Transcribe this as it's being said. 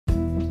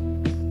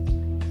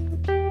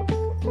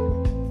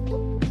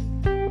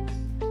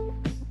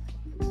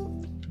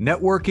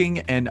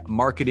Networking and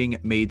marketing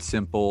made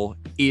simple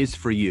is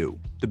for you,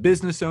 the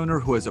business owner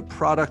who has a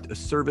product, a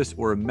service,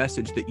 or a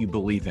message that you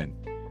believe in.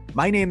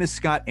 My name is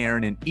Scott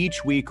Aaron, and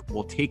each week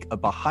we'll take a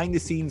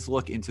behind-the-scenes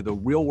look into the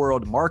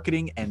real-world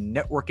marketing and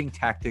networking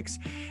tactics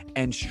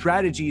and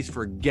strategies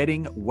for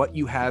getting what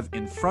you have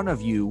in front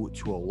of you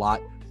to a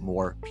lot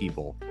more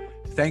people.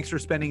 Thanks for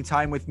spending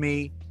time with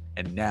me,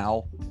 and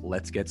now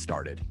let's get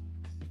started.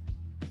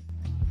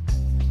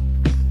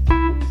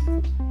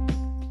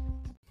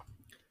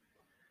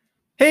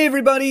 Hey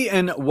everybody,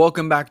 and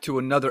welcome back to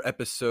another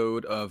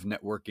episode of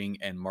Networking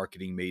and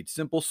Marketing Made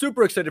Simple.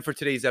 Super excited for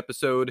today's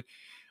episode.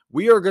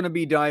 We are going to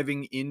be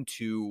diving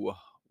into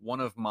one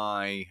of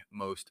my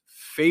most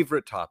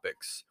favorite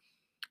topics,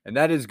 and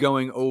that is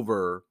going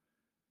over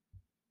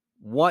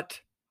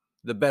what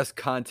the best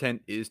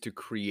content is to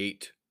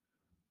create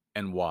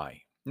and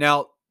why.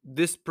 Now,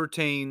 this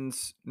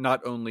pertains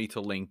not only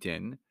to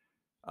LinkedIn,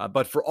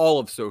 but for all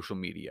of social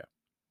media.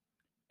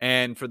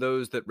 And for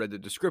those that read the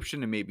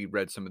description and maybe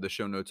read some of the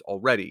show notes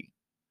already,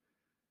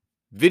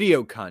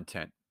 video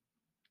content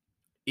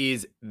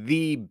is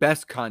the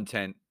best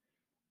content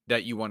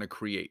that you want to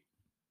create.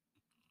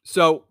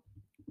 So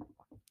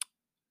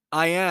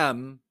I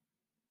am,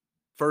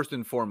 first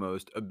and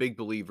foremost, a big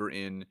believer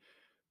in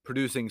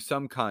producing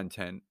some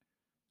content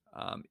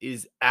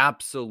is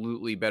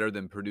absolutely better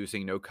than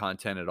producing no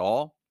content at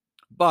all.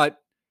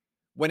 But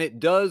when it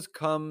does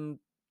come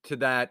to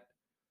that,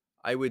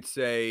 I would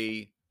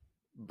say,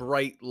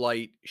 bright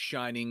light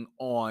shining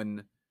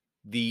on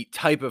the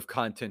type of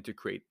content to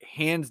create,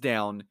 hands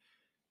down,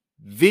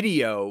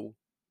 video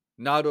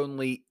not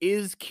only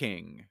is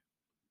king,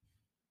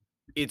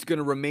 it's going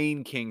to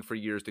remain king for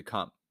years to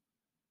come.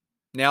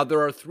 Now,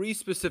 there are three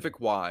specific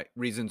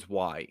reasons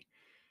why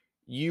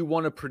you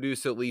want to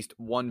produce at least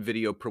one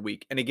video per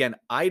week. And again,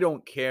 I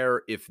don't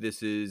care if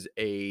this is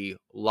a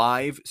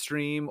live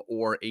stream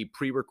or a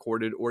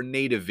pre-recorded or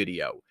native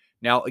video.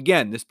 Now,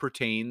 again, this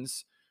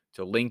pertains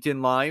to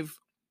LinkedIn Live,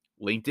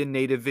 LinkedIn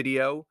native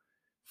video,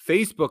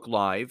 Facebook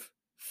Live,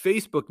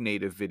 Facebook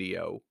native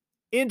video,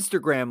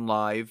 Instagram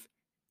Live,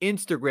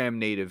 Instagram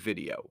native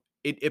video.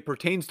 It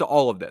pertains to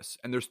all of this.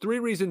 And there's three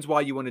reasons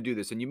why you want to do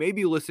this. And you may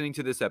be listening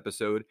to this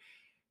episode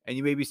and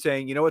you may be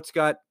saying, you know what,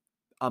 Scott,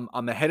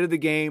 I'm ahead of the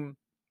game.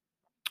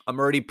 I'm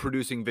already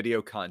producing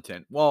video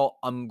content. Well,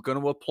 I'm going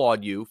to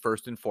applaud you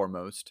first and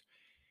foremost.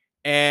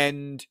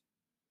 And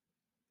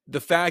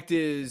the fact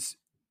is,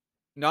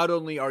 not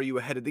only are you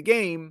ahead of the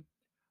game,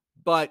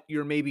 but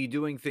you're maybe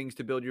doing things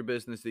to build your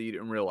business that you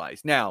didn't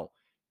realize. Now,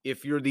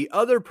 if you're the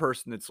other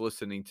person that's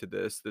listening to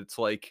this, that's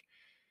like,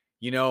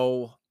 you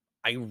know,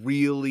 I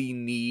really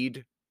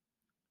need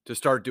to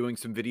start doing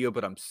some video,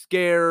 but I'm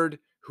scared.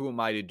 Who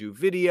am I to do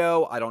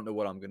video? I don't know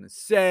what I'm going to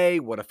say.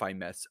 What if I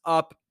mess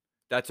up?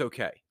 That's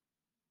okay.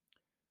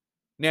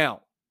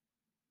 Now,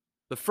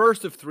 the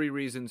first of three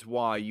reasons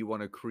why you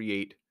want to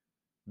create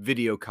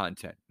video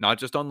content, not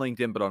just on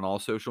LinkedIn, but on all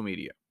social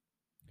media,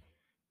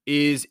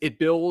 is it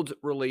builds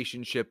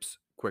relationships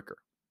quicker.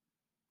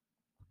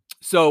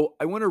 So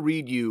I want to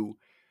read you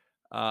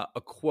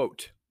a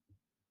quote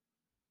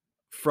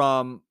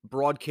from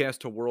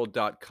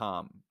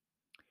broadcasttoworld.com.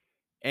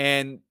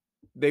 And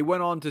they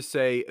went on to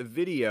say, a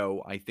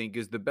video, I think,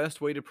 is the best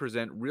way to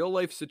present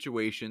real-life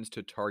situations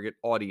to target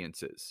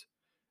audiences.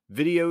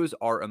 Videos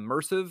are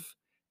immersive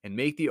and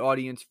make the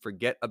audience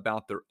forget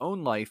about their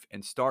own life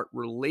and start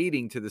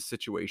relating to the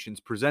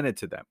situations presented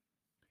to them.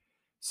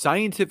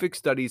 Scientific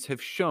studies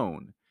have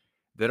shown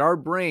that our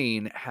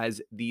brain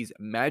has these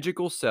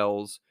magical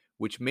cells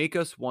which make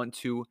us want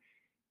to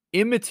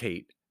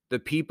imitate the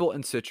people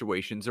and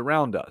situations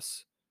around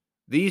us.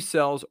 These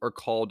cells are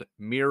called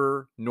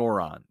mirror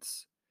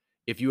neurons.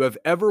 If you have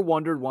ever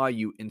wondered why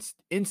you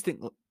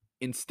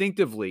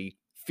instinctively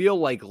feel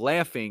like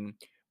laughing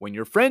when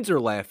your friends are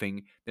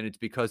laughing, then it's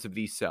because of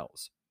these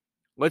cells.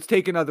 Let's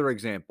take another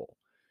example.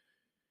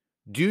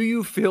 Do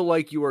you feel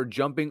like you are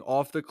jumping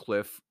off the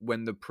cliff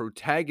when the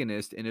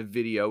protagonist in a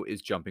video is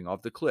jumping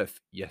off the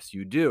cliff? Yes,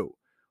 you do.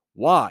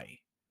 Why?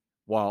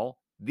 Well,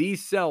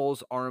 these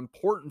cells are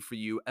important for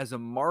you as a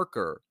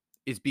marker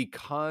is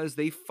because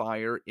they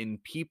fire in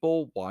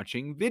people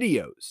watching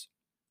videos.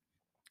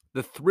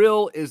 The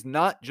thrill is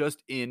not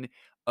just in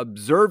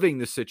observing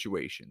the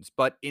situations,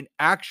 but in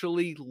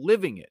actually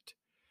living it.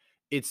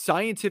 It's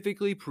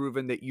scientifically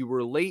proven that you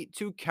relate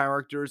to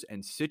characters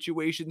and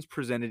situations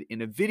presented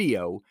in a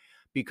video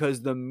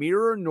because the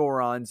mirror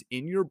neurons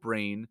in your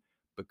brain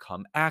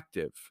become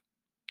active.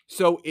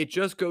 So it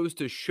just goes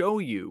to show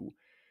you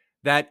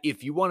that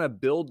if you want to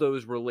build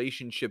those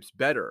relationships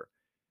better,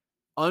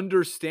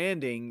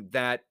 understanding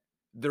that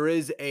there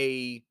is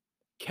a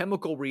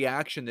chemical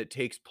reaction that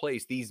takes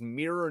place, these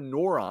mirror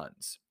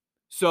neurons.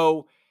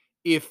 So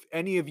if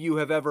any of you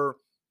have ever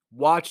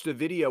watched a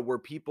video where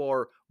people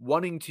are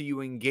wanting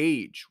to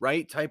engage,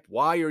 right? Type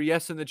Y or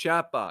yes in the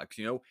chat box.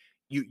 You know,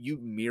 you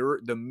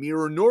mirror the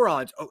mirror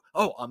neurons.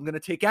 Oh, I'm going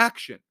to take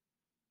action.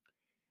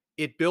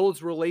 It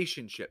builds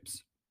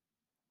relationships.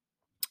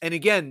 And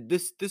again,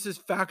 this is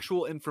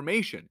factual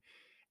information.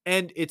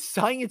 And it's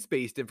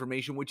science-based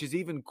information, which is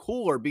even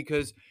cooler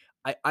because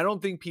I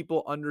don't think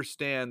people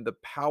understand the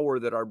power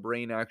that our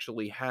brain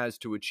actually has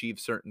to achieve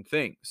certain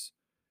things.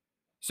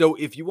 So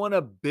if you want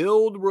to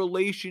build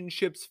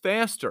relationships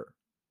faster,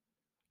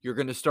 you're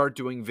going to start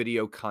doing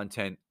video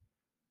content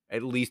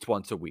at least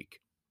once a week.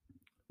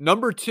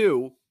 Number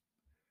two,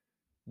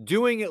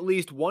 doing at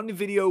least one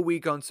video a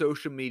week on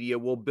social media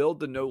will build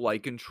the know,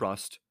 like, and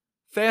trust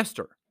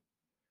faster.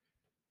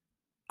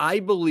 I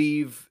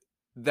believe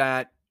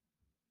that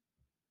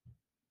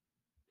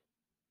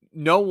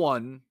no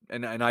one,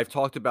 and I've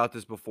talked about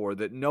this before,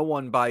 that no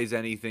one buys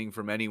anything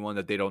from anyone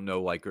that they don't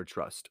know, like, or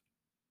trust.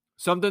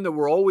 Something that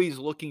we're always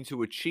looking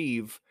to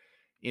achieve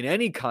in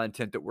any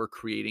content that we're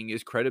creating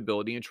is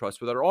credibility and trust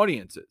with our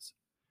audiences.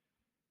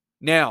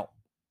 Now,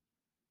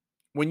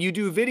 when you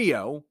do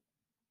video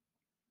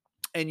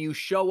and you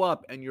show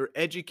up and you're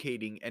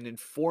educating and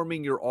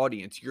informing your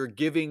audience, you're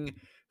giving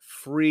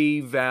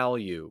free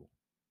value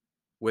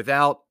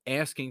without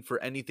asking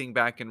for anything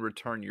back in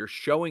return. You're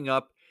showing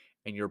up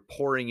and you're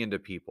pouring into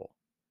people.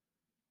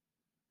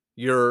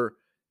 You're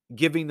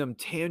giving them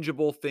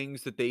tangible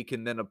things that they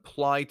can then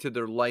apply to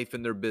their life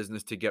and their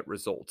business to get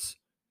results.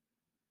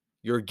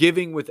 You're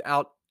giving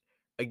without,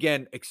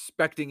 again,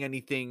 expecting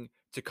anything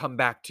to come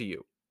back to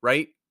you,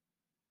 right?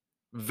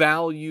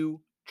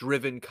 Value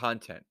driven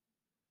content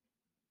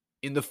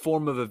in the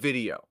form of a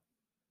video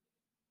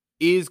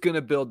is going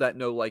to build that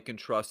know, like, and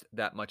trust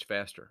that much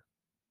faster.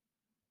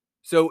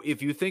 So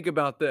if you think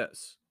about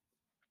this,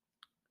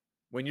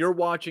 when you're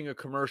watching a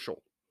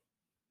commercial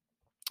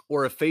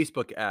or a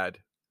Facebook ad,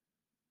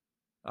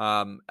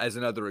 as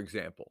another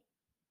example,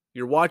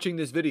 you're watching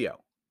this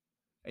video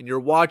and you're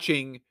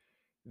watching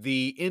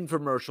the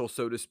infomercial,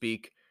 so to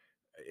speak.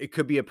 It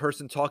could be a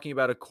person talking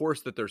about a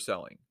course that they're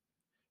selling,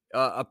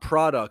 a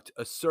product,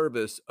 a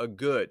service, a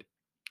good.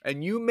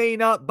 And you may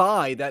not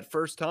buy that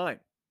first time,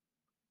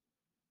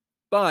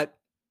 but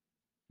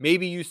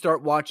maybe you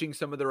start watching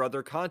some of their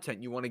other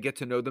content. You want to get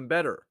to know them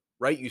better,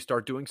 right? You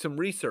start doing some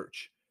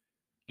research.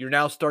 You're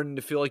now starting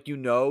to feel like you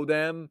know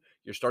them.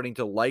 You're starting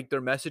to like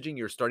their messaging.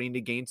 You're starting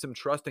to gain some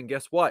trust. And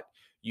guess what?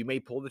 You may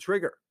pull the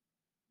trigger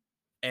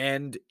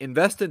and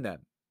invest in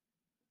them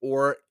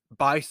or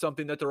buy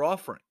something that they're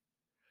offering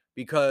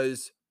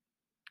because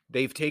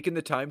they've taken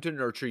the time to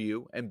nurture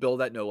you and build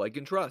that know, like,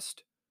 and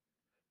trust.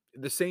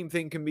 The same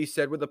thing can be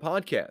said with a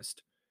podcast.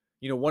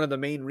 You know, one of the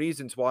main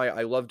reasons why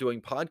I love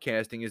doing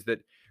podcasting is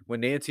that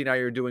when Nancy and I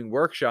are doing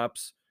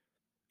workshops,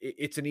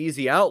 it's an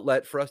easy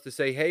outlet for us to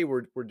say, hey,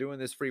 we're doing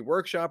this free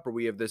workshop or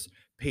we have this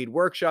paid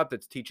workshop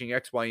that's teaching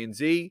X, Y, and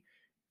Z.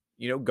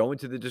 You know, go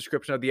into the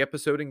description of the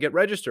episode and get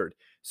registered.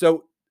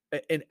 So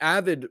an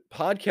avid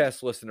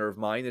podcast listener of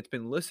mine that's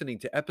been listening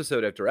to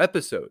episode after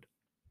episode,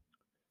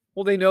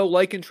 well, they know,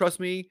 like, and trust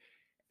me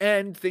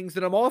and things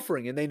that I'm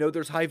offering, and they know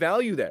there's high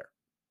value there.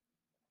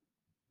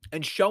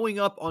 And showing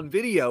up on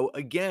video,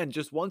 again,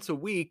 just once a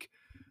week,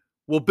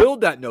 will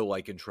build that know,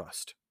 like, and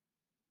trust.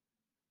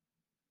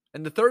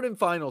 And the third and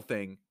final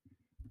thing,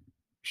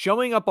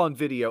 showing up on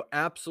video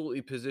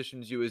absolutely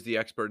positions you as the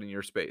expert in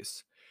your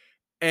space.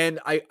 And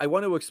I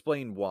want to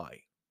explain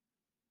why.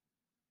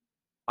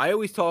 I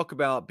always talk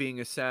about being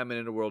a salmon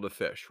in a world of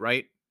fish,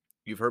 right?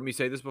 You've heard me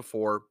say this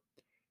before.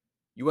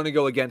 You want to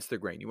go against the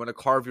grain. You want to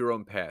carve your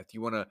own path.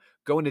 You want to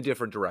go in a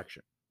different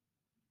direction.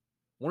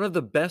 One of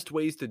the best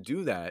ways to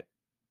do that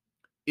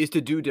is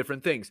to do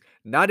different things.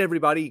 Not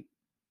everybody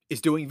is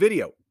doing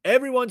video.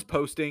 Everyone's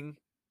posting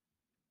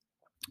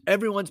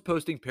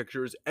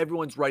pictures,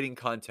 everyone's writing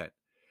content.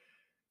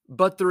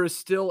 But there is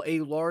still a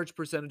large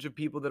percentage of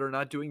people that are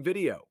not doing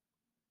video.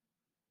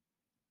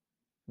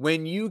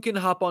 When you can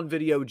hop on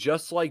video,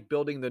 just like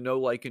building the know,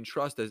 like, and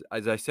trust,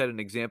 as I said in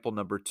example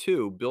number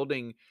 2,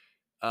 building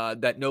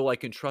that know,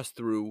 like, and trust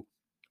through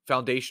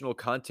foundational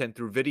content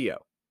through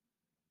video,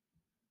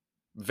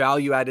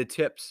 value-added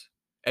tips,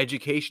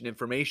 education,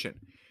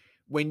 information.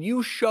 When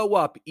you show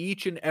up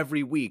each and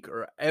every week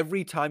or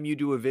every time you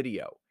do a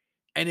video,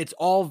 and it's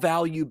all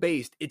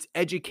value-based, it's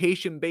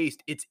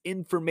education-based, it's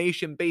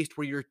information-based,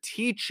 where you're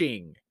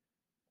teaching,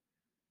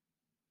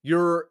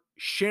 you're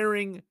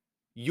sharing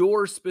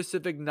your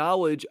specific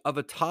knowledge of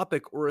a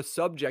topic or a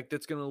subject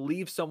that's going to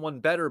leave someone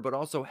better, but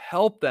also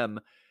help them,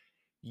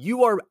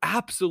 you are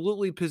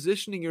absolutely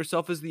positioning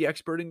yourself as the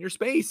expert in your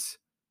space.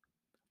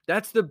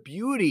 That's the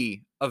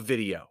beauty of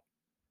video.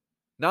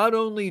 Not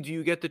only do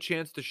you get the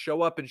chance to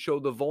show up and show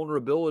the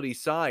vulnerability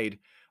side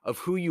of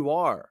who you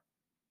are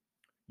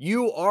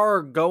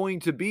going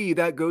to be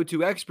that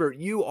go-to expert.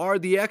 You are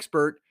the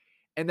expert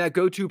and that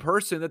go-to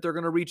person that they're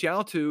going to reach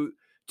out to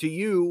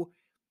you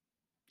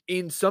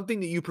in something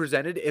that you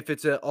presented. If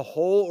it's a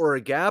hole or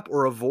a gap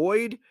or a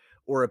void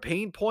or a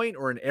pain point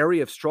or an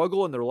area of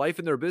struggle in their life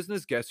and their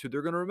business, guess who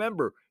they're going to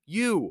remember?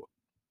 You.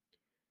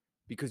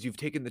 Because you've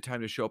taken the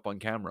time to show up on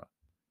camera.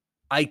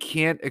 I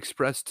can't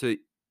express to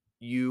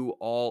you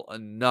all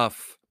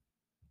enough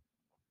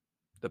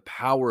the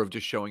power of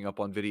just showing up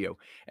on video.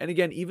 And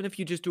again, even if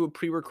you just do a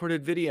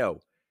pre-recorded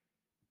video,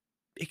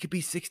 it could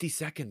be 60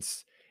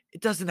 seconds.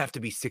 It doesn't have to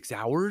be 6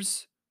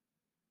 hours.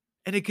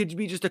 And it could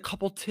be just a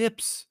couple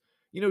tips,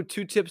 2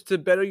 tips to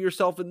better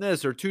yourself in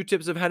this or 2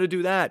 tips of how to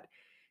do that.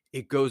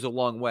 It goes a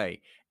long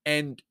way.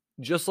 And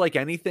just like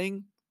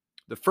anything,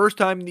 the first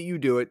time that you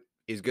do it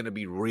is going to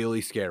be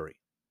really scary.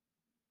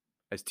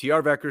 As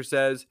T.R. Vecker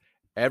says,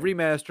 every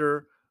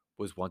master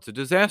was once a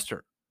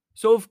disaster.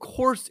 So, of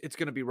course, it's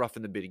going to be rough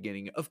in the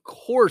beginning. Of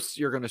course,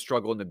 you're going to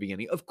struggle in the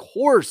beginning. Of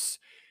course,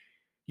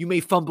 you may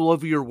fumble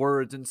over your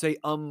words and say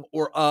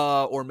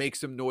or make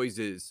some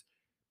noises.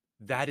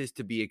 That is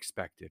to be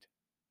expected.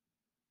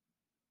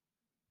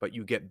 But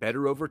you get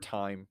better over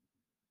time.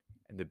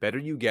 And the better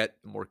you get,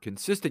 the more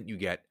consistent you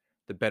get,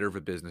 the better of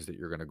a business that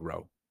you're going to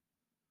grow.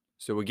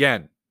 So,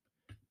 again,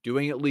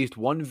 doing at least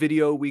one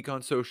video a week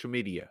on social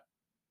media,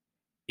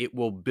 it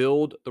will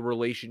build the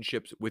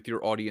relationships with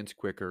your audience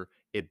quicker.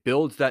 It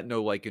builds that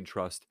know, like, and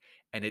trust,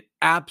 and it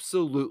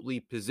absolutely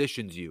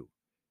positions you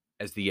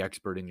as the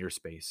expert in your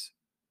space.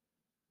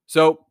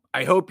 So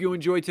I hope you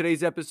enjoyed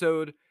today's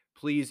episode.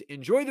 Please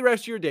enjoy the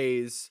rest of your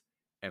days,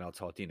 and I'll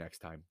talk to you next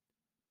time.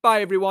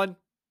 Bye, everyone.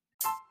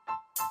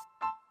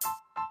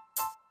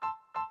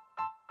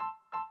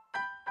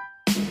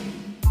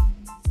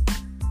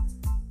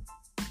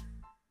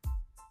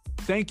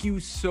 Thank you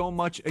so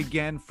much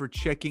again for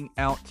checking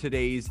out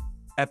today's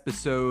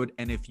episode.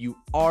 And if you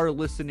are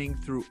listening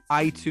through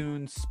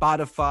iTunes,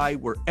 Spotify,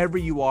 wherever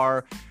you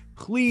are,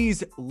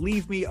 please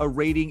leave me a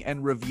rating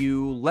and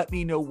review. Let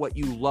me know what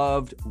you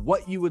loved,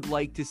 what you would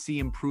like to see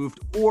improved,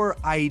 or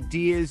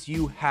ideas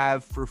you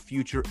have for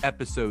future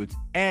episodes.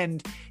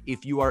 And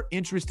if you are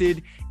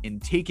interested in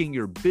taking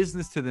your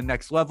business to the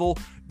next level,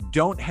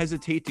 don't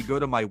hesitate to go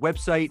to my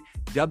website,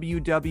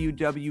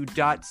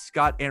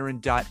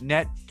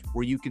 www.scottaaron.net,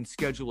 where you can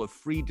schedule a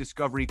free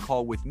discovery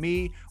call with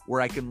me,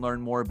 where I can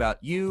learn more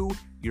about you,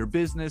 your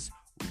business,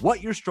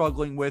 what you're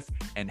struggling with,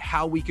 and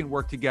how we can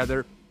work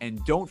together.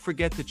 And don't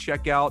forget to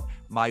check out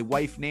my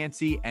wife,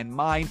 Nancy, and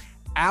mine,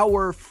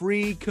 our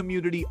free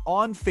community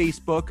on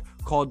Facebook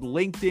called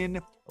LinkedIn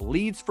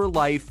Leads for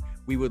Life.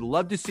 We would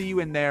love to see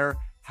you in there.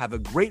 Have a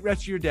great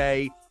rest of your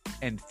day.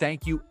 And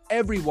thank you,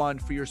 everyone,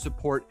 for your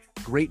support.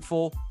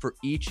 Grateful for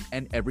each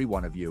and every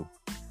one of you.